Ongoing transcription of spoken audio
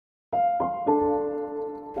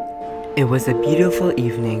It was a beautiful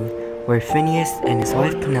evening where Phineus and his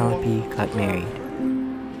wife Penelope got married.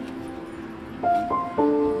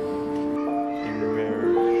 In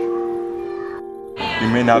marriage, you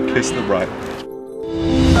may now kiss the bride.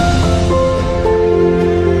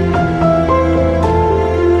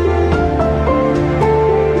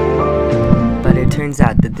 But it turns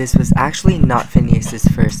out that this was actually not Phineus's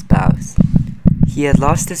first vows. He had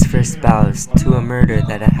lost his first vows to a murder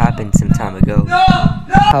that had happened some time ago.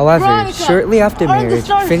 However, Veronica, shortly after marriage,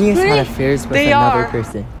 stars Phineus pretty? had affairs with They another are.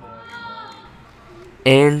 person.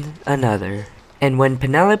 And another. And when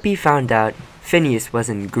Penelope found out, Phineus was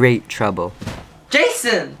in great trouble.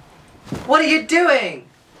 Jason! What are you doing?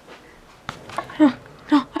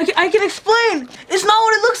 No, I can explain. It's not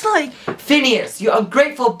what it looks like. Phineus, you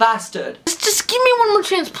ungrateful bastard! Just give me one more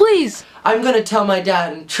chance, please. I'm gonna tell my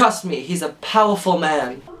dad, and trust me, he's a powerful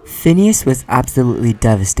man. Phineus was absolutely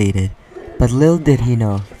devastated, but little did he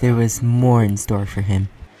know there was more in store for him.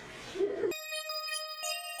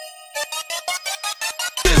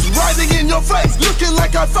 Riding in your face, looking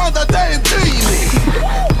like I found a damn genie.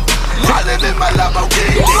 Riding in my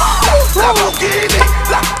Lamborghini,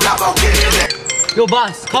 Lamborghini. Yo,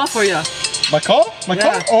 boss, call for ya. My call? My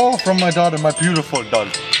call? Oh, from my daughter, my beautiful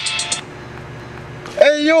daughter.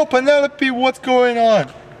 Hey, yo, Penelope, what's going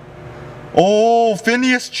on? Oh,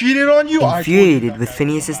 Phineus cheated on you? Infuriated with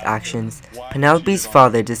Phineus's actions, Penelope's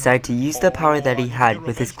father decided to use the power that he had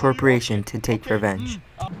with his corporation to take revenge.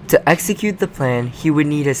 To execute the plan, he would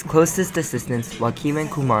need his closest assistants, Joachim and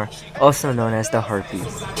Kumar, also known as the Harpies.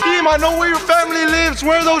 Team, I know where your family lives.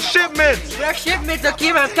 Where are those shipments? Your shipments,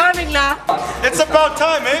 Joachim, I'm coming now. It's about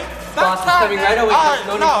time, eh? Boss is coming right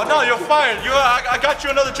away. No, you're fired. I got you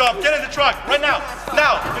another job. Get in the truck right now.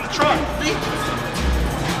 Now, in the truck.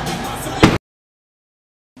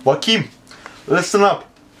 Joachim, listen up.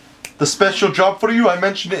 The special job for you, I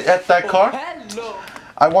mentioned it at that car. Hello.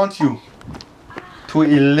 I want you to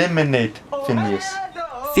eliminate Phineus.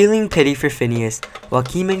 Feeling pity for Phineus,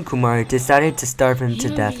 Joachim and Kumar decided to starve him to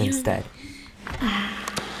death instead.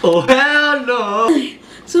 Oh, hell no.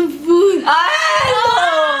 Some food.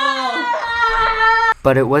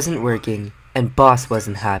 But it wasn't working, and Boss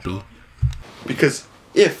wasn't happy. Because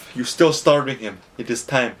if you're still starving him, it is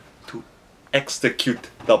time to execute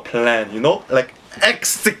the plan, you know? Like,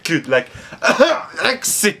 execute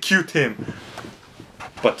him.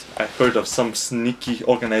 But I heard of some sneaky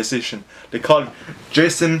organization. They call it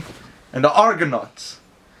Jason and the Argonauts.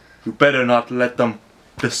 You better not let them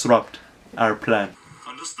disrupt our plan.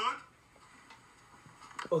 Understood?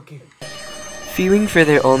 Okay. Fearing for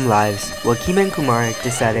their own lives, Joachim and Kumar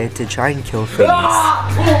decided to try and kill Phineus.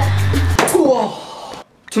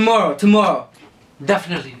 Tomorrow.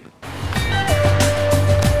 Definitely.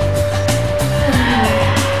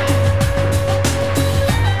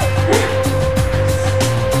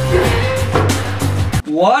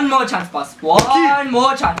 One more chance, boss. One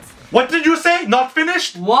more chance. What did you say? Not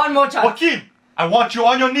finished? One more chance. Joachim, I want you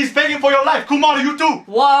on your knees begging for your life. Kumar, you too.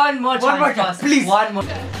 One more chance, boss. Please. One more.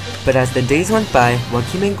 But as the days went by,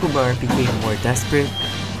 Joachim and Kumar became more desperate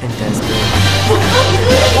and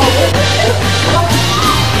desperate.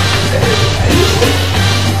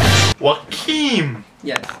 Joachim,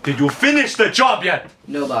 Yes. did you finish the job yet?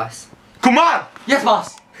 No, boss. Kumar, Yes,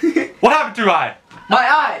 boss. what happened to your eye? My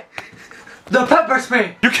eye. The pepper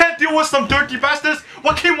spray. You can't deal with some dirty bastards?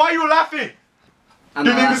 Joachim, why are you laughing? I'm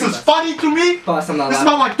You not think this laughing, is funny to me? boss, I'm not This is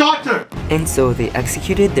laughing. about my daughter. And so they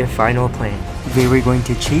executed their final plan. They were going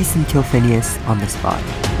to chase and kill Phineus on the spot.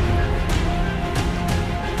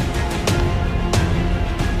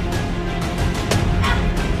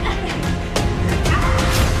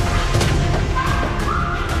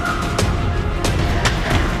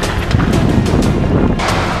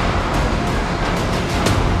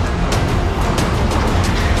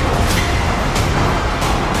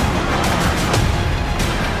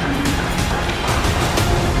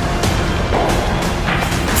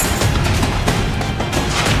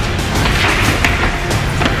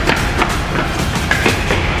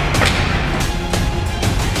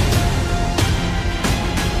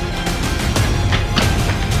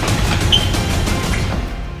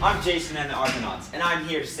 I'm Jason and the Argonauts, and I'm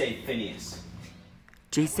here to save Phineus.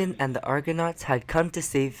 Jason and the Argonauts had come to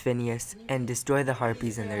save Phineus and destroy the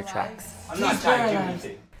Harpies in their tracks. I'm not trying to do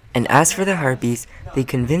anything. And as for the Harpies, they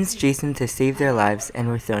convinced Jason to save their lives and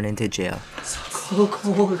were thrown into jail. So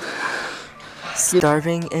cold.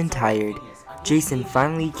 Starving and tired, Jason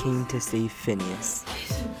finally came to save Phineus.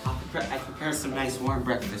 I prepared some nice warm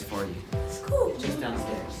breakfast for you. It's cool. Just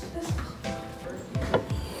downstairs.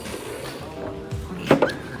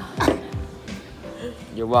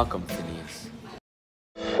 You're welcome, Phineus.